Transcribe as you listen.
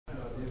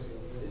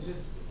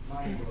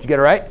Did you get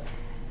it right?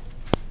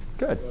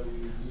 Good.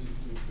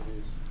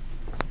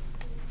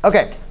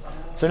 OK,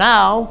 so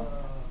now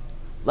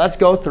let's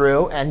go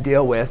through and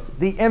deal with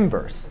the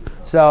inverse.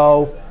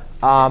 So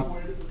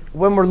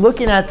when we're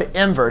looking at the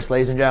inverse,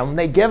 ladies and gentlemen,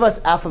 they give us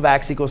f of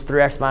x equals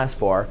 3x minus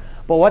 4.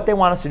 But what they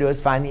want us to do is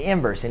find the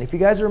inverse. And if you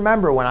guys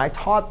remember when I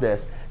taught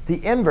this,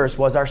 the inverse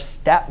was our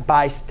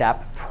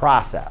step-by-step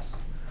process.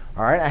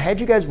 All right, I had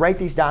you guys write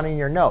these down in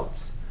your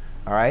notes.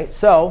 All right,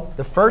 so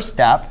the first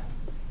step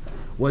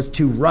was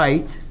to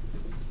write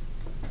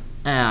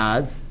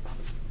as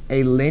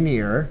a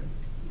linear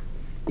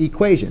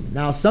equation.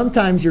 Now,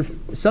 sometimes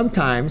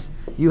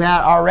you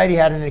already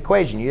had an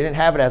equation. You didn't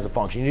have it as a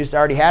function. You just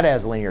already had it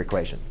as a linear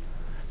equation.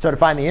 So to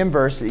find the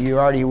inverse, you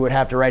already would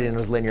have to write it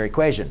as a linear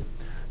equation.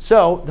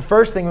 So the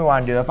first thing we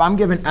want to do, if I'm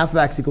given f of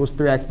x equals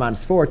 3x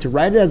minus 4, to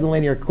write it as a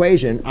linear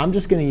equation, I'm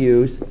just going to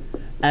use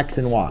x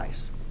and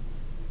y's.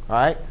 All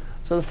right?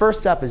 So the first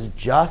step is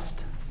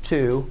just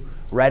to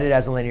write it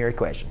as a linear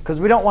equation. Because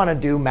we don't want to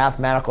do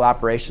mathematical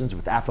operations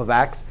with f of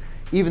x,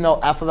 even though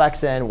f of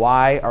x and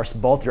y are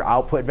both your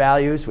output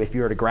values if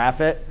you were to graph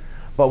it.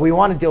 But we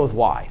want to deal with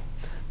y.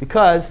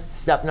 Because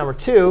step number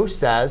 2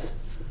 says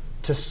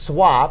to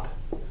swap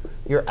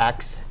your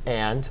x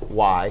and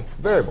y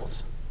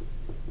variables.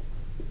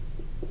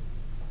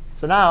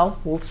 So now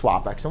we'll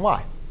swap x and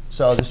y.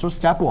 So this was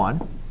step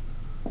 1.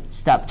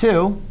 Step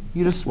 2,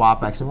 you just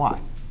swap x and y.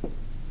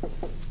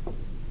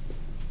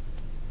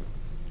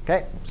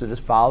 OK, so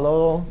just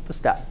follow the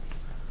step.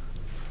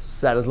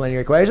 Set as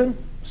linear equation,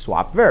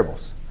 swap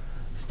variables.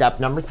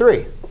 Step number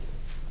 3,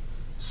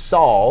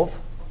 solve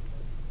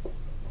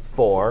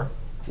for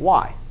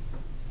y.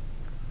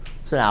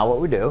 So now what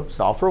we do,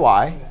 solve for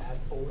y.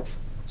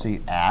 So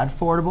you add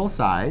 4 to both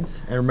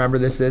sides. And remember,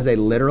 this is a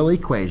literal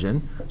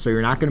equation. So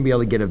you're not going to be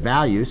able to get a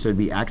value. So it'd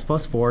be x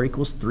plus 4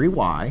 equals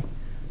 3y.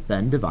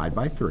 Then divide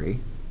by 3.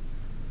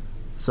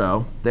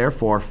 So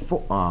therefore,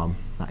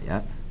 not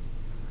yet.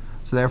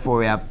 So therefore,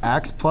 we have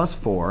x plus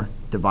 4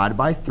 divided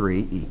by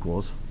 3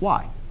 equals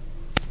y.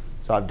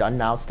 So I've done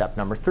now step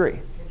number 3.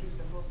 Can't you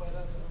simplify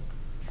that,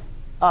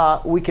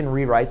 though? We can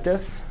rewrite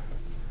this.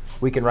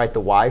 We can write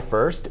the y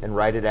first and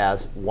write it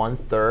as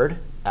 1/3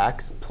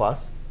 x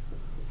plus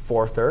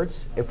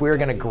 4/3. If we were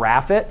going to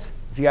graph it,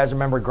 if you guys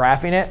remember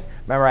graphing it,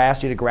 remember I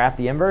asked you to graph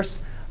the inverse?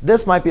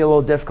 This might be a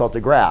little difficult to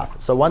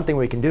graph. So one thing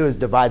we can do is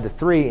divide the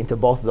 3 into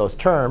both of those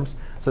terms.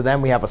 So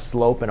then we have a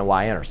slope and a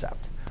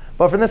y-intercept.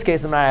 But for this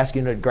case, I'm not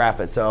asking you to graph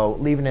it. So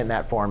leaving it in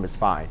that form is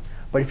fine.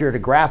 But if you were to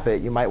graph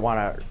it, you might want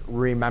to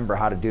remember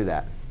how to do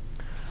that.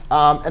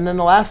 And then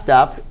the last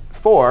step,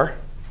 4,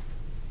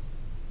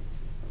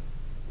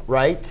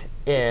 write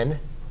in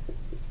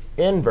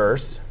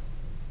inverse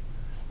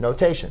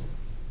notation.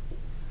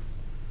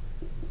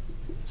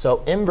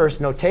 So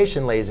inverse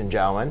notation, ladies and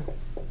gentlemen.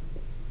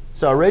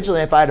 So originally,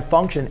 if I had a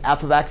function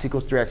f of x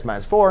equals 3x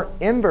minus 4,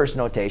 inverse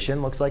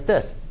notation looks like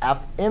this.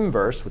 F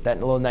inverse, with that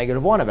little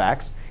negative 1 of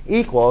x,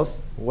 equals,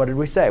 what did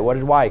we say? What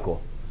did y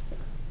equal?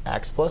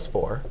 X plus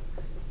 4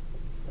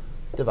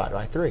 divided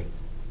by 3.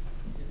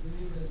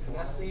 And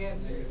that's the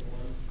answer.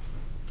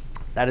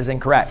 That is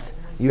incorrect.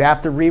 You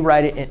have to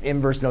rewrite it in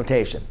inverse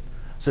notation.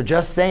 So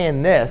just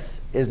saying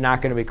this is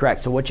not going to be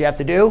correct. So what you have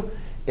to do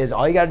is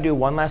all you got to do,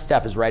 one last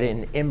step, is write it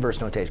in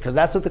inverse notation. Because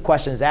that's what the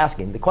question is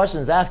asking. The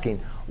question is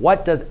asking,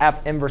 what does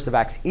f inverse of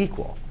x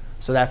equal?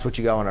 So that's what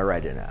you go and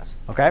write it in as.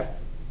 OK?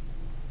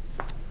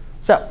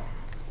 So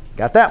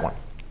got that one.